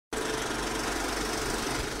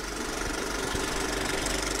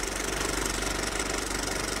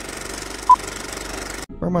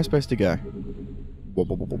Where am I supposed to go?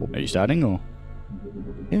 Are you starting or?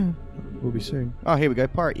 Yeah, we'll be soon. Oh, here we go.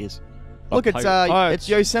 Pirate ears. Oh, Look, it's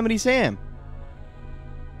Yosemite Sam.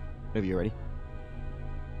 Whenever you're ready.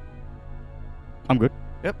 I'm good.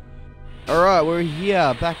 Yep. Alright, we're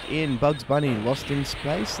here, back in Bugs Bunny, Lost in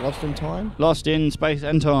Space, Lost in Time. Lost in space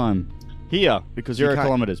and time. Here, Because 0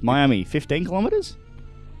 kilometers. Miami, 15 kilometers.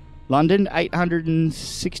 London,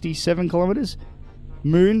 867 kilometers.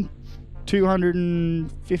 Moon,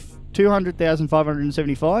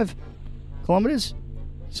 200,575 kilometers.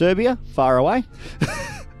 Serbia, far away.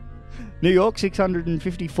 New York,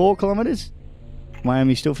 654 kilometers.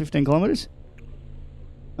 Miami, still 15 kilometers.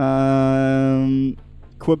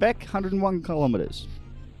 Quebec, 101 kilometers.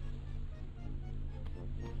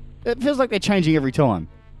 It feels like they're changing every time.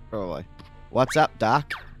 Probably. What's up,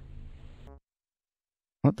 Doc?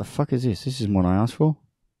 What the fuck is this? This isn't what I asked for.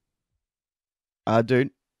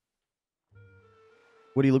 Dude.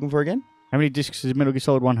 What are you looking for again? How many discs does Metal Gear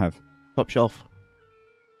Solid 1 have? Top shelf.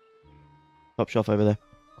 Top shelf over there.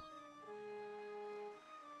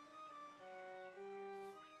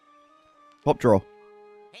 Top drawer.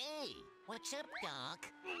 Hey, what's up, Doc?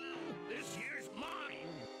 This here's mine.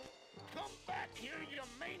 Come back here, you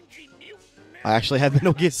mangy mutant. I actually have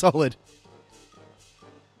Metal Gear Solid.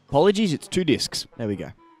 Apologies, it's 2 discs. There we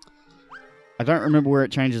go. I don't remember where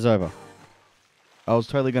it changes over. I was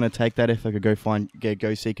totally going to take that if I could go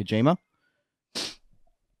see Kojima.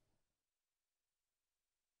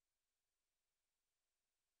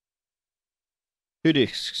 Two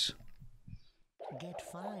discs. Get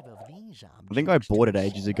 5 of these I think I bought it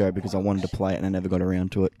ages ago because I wanted to play it and I never got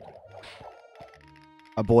around to it.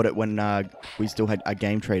 I bought it when we still had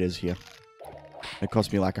Game Traders here. It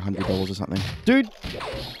cost me like $100 or something. Dude,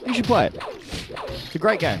 you should play it. It's a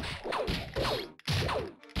great game.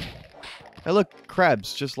 Hey look,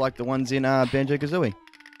 crabs, just like the ones in Banjo-Kazooie.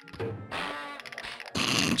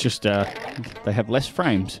 Just, they have less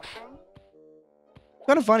frames.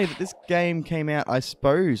 Kind of funny that this game came out, I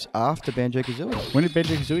suppose, after Banjo-Kazooie. When did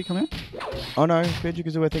Banjo-Kazooie come out? Oh no,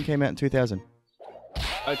 Banjo-Kazooie I think came out in 2000.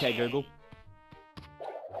 Okay, Google.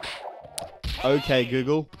 Okay,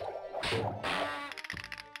 Google.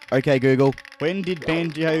 Okay, Google. When did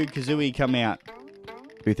Banjo-Kazooie come out?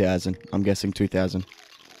 2000. I'm guessing 2000.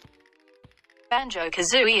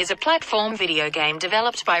 Banjo-Kazooie is a platform video game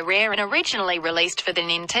developed by Rare and originally released for the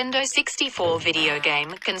Nintendo 64 video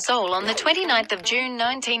game console on the 29th of June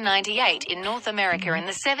 1998 in North America and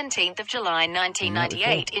the 17th of July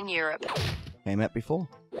 1998 in Europe. Came out before.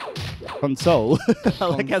 Console. I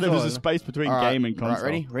like how there was a space between Alright, game and console.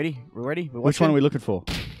 Alright, ready? We're ready? We're Which one are we looking for?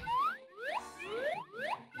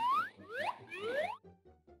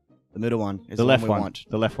 The middle one is The left we one. want.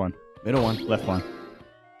 The left one. Middle one. Left one.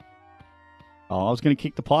 Oh, I was going to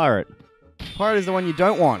kick the pirate. Pirate is the one you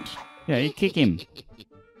don't want. Yeah, you kick him.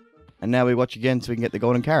 And now we watch again so we can get the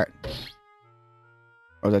golden carrot.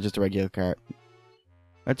 Or is that just a regular carrot?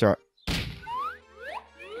 That's alright.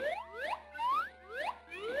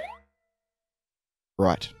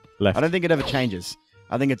 Right. Left. I don't think it ever changes.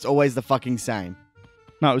 I think it's always the fucking same.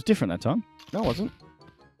 No, it was different that time. No, it wasn't.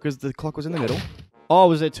 Because the clock was in the middle. Oh,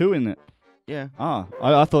 was there 2 in it? Yeah. Ah,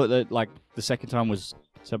 I thought that, like, the second time was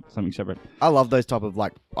something separate. I love those type of,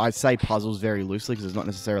 like, I say puzzles very loosely because it's not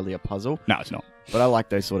necessarily a puzzle. No, it's not. But I like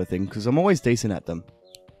those sort of things because I'm always decent at them.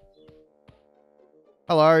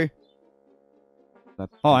 Hello.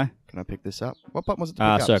 Hi. Can I pick this up? What button was it to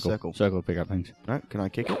pick up? Circle. Circle to pick up things. No, can I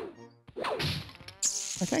kick it?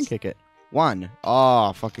 I can kick it. 1.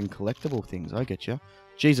 Oh, fucking collectible things. I get you.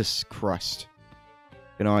 Jesus Christ.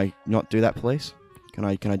 Can I not do that, please? Can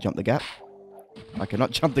I jump the gap? I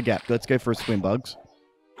cannot jump the gap. Let's go for a swim, Bugs.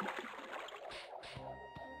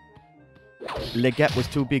 The gap was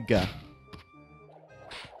too big.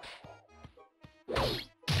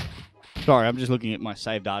 Sorry, I'm just looking at my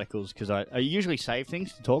saved articles because I usually save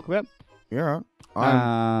things to talk about. You're right.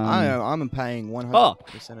 I'm paying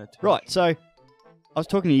 100% of Right, so I was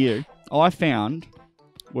talking to you. I found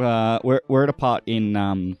we're at a part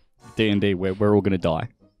in D&D where we're all going to die.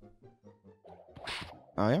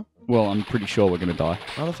 Oh, yeah? Well, I'm pretty sure we're going to die.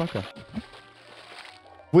 Motherfucker.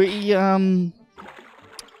 We've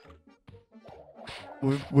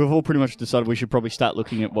all pretty much decided we should probably start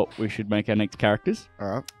looking at what we should make our next characters.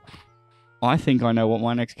 Alright. I think I know what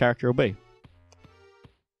my next character will be.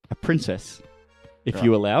 A princess, if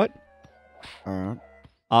you allow it. Alright.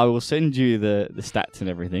 I will send you the stats and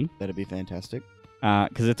everything. That'd be fantastic.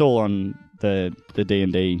 Because it's all on the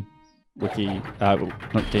D&D wiki,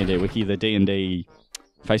 not D&D wiki, the D&D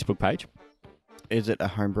Facebook page. Is it a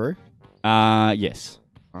homebrew? Yes.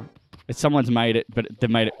 Right. It's someone's made it, but they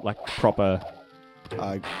made it like proper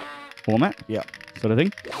format. Yeah. Sort of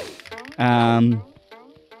thing.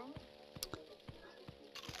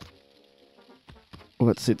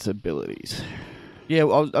 What's its abilities?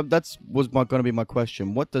 Yeah, that's was going to be my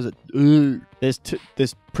question. What does it?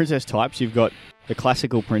 There's princess types. You've got the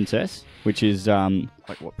classical princess, which is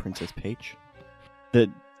Like what? Princess Peach? that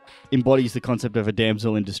embodies the concept of a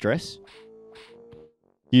damsel in distress.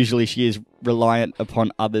 Usually, she is reliant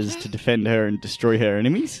upon others to defend her and destroy her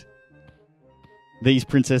enemies. These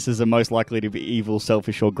princesses are most likely to be evil,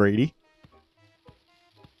 selfish, or greedy.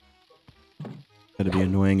 That'd be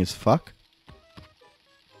annoying as fuck.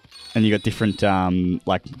 And you got different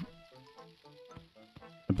like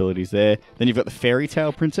abilities there. Then you've got the fairy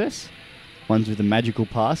tale princess, ones with a magical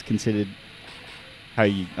past, considered how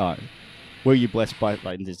you were you blessed by,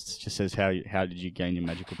 like, this just says how did you gain your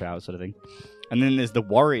magical powers, sort of thing. And then there's the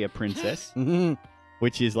warrior princess,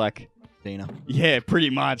 which is like, Dina. yeah, pretty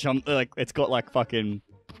much. Like, it's got like fucking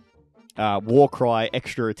war cry,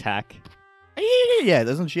 extra attack. Yeah,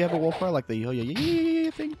 doesn't she have a war cry like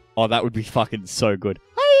the thing? Oh, that would be fucking so good.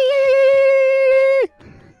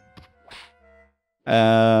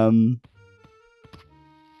 Yeah.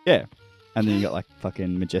 And then you got like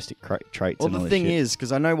fucking majestic traits. Well, and all the this thing shit. is,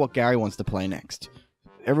 because I know what Gary wants to play next.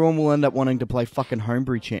 Everyone will end up wanting to play fucking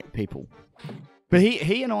homebrew people. But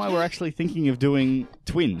he and I were actually thinking of doing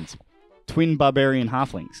twin barbarian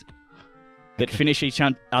halflings that finish each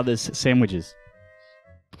other's sandwiches.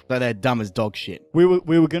 So they're dumb as dog shit. We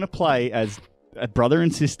were going to play as a brother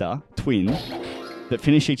and sister, twin, that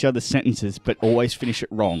finish each other's sentences but always finish it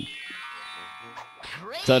wrong.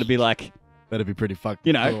 So it'd be like, That'd be pretty fucking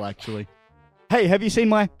You know. cool, actually. hey, have you seen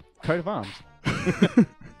my coat of arms?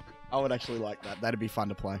 I would actually like that. That'd be fun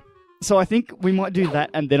to play. So I think we might do that,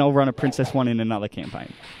 and then I'll run a princess one in another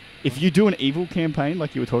campaign. If you do an evil campaign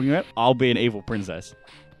like you were talking about, I'll be an evil princess.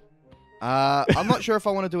 I'm not sure if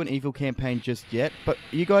I want to do an evil campaign just yet, but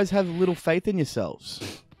you guys have little faith in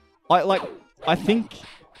yourselves. I think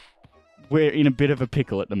we're in a bit of a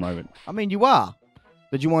pickle at the moment. I mean, you are.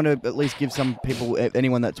 But you want to at least give some people,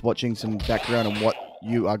 anyone that's watching, some background on what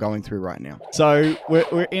you are going through right now. So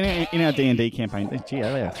we're in our D&D campaign. Gee,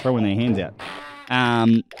 they are throwing their hands out.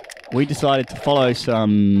 We decided to follow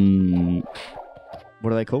some...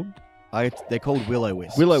 What are they called? They're called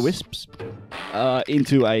Will-O-Wisps. Will-O-Wisps.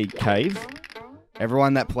 Into a cave.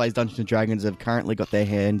 Everyone that plays Dungeons & Dragons have currently got their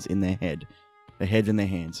hands in their head. Their heads in their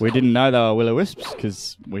hands. We didn't know they were Will-O-Wisps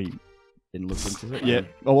because we... Didn't look into it? Yeah.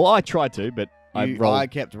 Well, I tried to, but I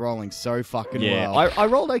kept rolling so fucking well. I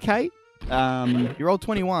rolled okay. You rolled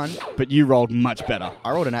 21. But you rolled much better.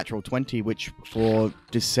 I rolled a natural 20, which for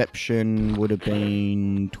deception would have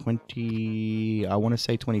been 20... I want to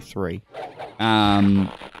say 23.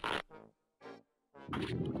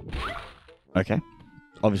 Okay.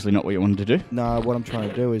 Obviously not what you wanted to do. No, what I'm trying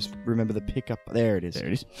to do is remember the pickup. There it is. There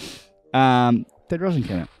it is. Dead Rosin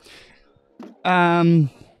came out.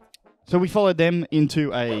 So we followed them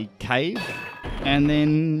into a cave and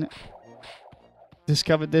then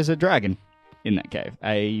discovered there's a dragon in that cave.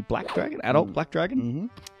 A black dragon, adult black dragon. Mm-hmm.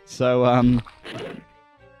 So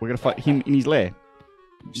we're going to fight him in his lair,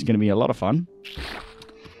 which is going to be a lot of fun.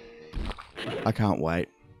 I can't wait.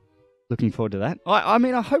 Looking forward to that. I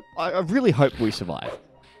mean, I really hope we survive.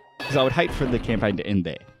 Because I would hate for the campaign to end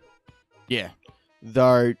there. Yeah.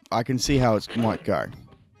 Though, I can see how it might go.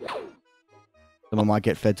 Someone might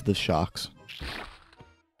get fed to the sharks.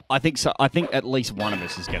 I think so. I think at least one of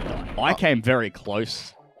us is going to die. I came very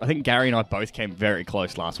close. I think Gary and I both came very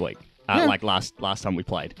close last week. Like last time we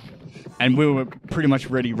played. And we were pretty much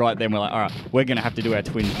ready right then. We're like, all right, we're going to have to do our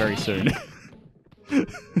twins very soon.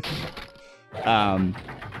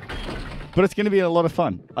 But it's going to be a lot of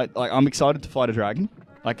fun. I'm excited to fight a dragon.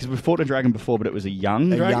 Because we fought a dragon before, but it was a young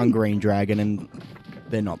dragon. A young green dragon, and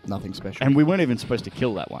they're nothing special. And we weren't even supposed to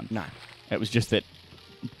kill that one. No. It was just that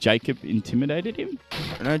Jacob intimidated him.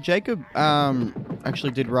 No, Jacob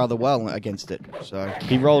actually did rather well against it. So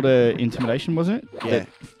he rolled a intimidation, wasn't it? Yeah. That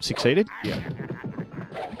succeeded? Yeah.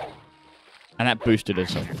 And that boosted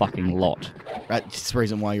us a fucking lot. That's the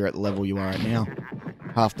reason why you're at the level you are at now.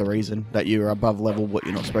 Half the reason that you're above level what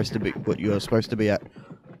you're supposed to be at.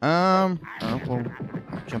 Well,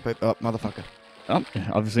 jump it up, motherfucker. Oh,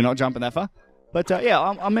 obviously not jumping that far. But yeah,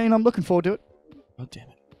 I mean, I'm looking forward to it. Oh, damn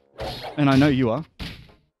it. And I know you are.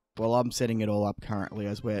 Well, I'm setting it all up currently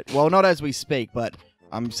not as we speak, but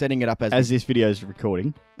I'm setting it up as this video is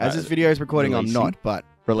recording. As this video is recording, releasing. I'm not, but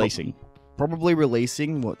Releasing. Probably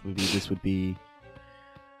releasing. What would be? This would be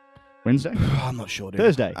Wednesday? I'm not sure, dude.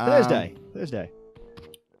 Thursday.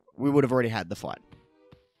 We would have already had the fight.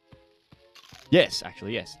 Yes,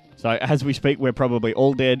 actually, yes. So as we speak, we're probably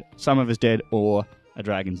all dead, some of us dead, or a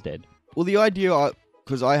dragon's dead. Well, the idea,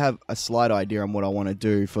 because I have a slight idea on what I want to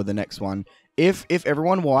do for the next one. If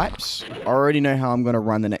everyone wipes, I already know how I'm going to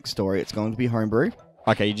run the next story. It's going to be homebrew.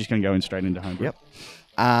 Okay, you're just going to go in straight into homebrew. Yep.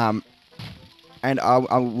 And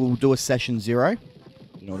I will do a session 0.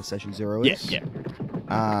 You know what a session 0 is? Yeah.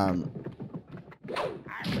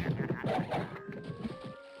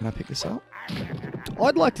 Can I pick this up?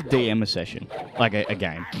 I'd like to DM a session, like a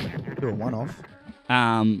game. Do a one-off.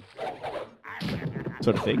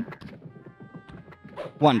 Sort of thing.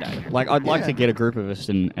 One day. Like, I'd like to get a group of us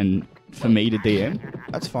and for me to DM.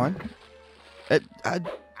 That's fine.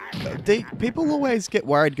 People always get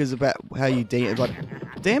worried because about how you DM. Like,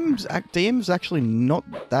 DM's actually not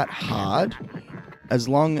that hard as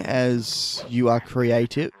long as you are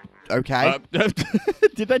creative. Okay.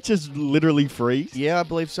 Did that just literally freeze? Yeah, I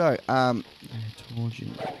believe so. I told you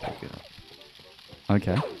to pick it up.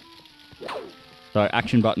 Okay. So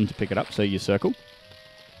action button to pick it up. So you circle.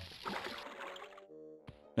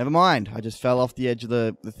 Never mind. I just fell off the edge of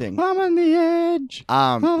the thing. I'm on the edge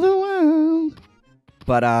of the world.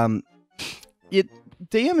 But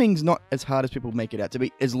DMing's not as hard as people make it out to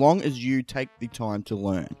be, as long as you take the time to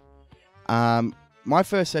learn. My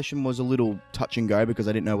first session was a little touch and go because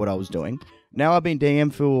I didn't know what I was doing. Now I've been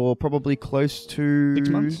DM for probably close to 6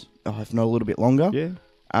 months. Oh, if not a little bit longer. Yeah.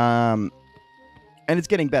 And it's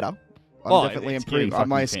getting better. I'm definitely it's improving. getting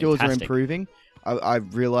My skills are fantastic. improving.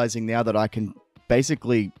 I'm realizing now that I can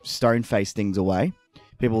basically stone face things away.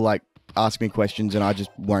 People like ask me questions and I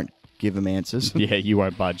just won't give them answers. Yeah, you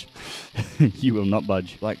won't budge. You will not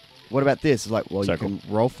budge. Like, what about this? It's like, well, Circle. you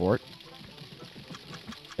can roll for it.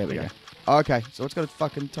 There we go. Okay, so it's got a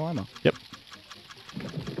fucking timer. Yep.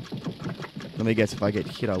 Let me guess, if I get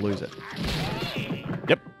hit, I lose it.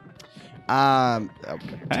 Yep.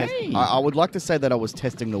 Hey. I would like to say that I was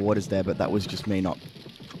testing the waters there, but that was just me not.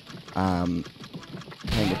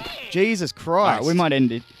 Jesus Christ! All right, we might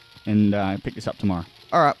end it and pick this up tomorrow.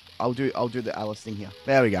 All right, I'll do the Alice thing here.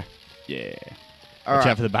 There we go. Yeah. All Watch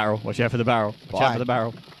right. out for the barrel. Watch out for the barrel. Watch Bye. out for the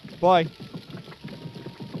barrel. Bye.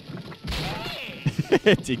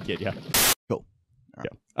 It did get you. Cool.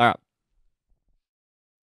 All right.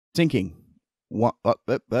 Sinking. What?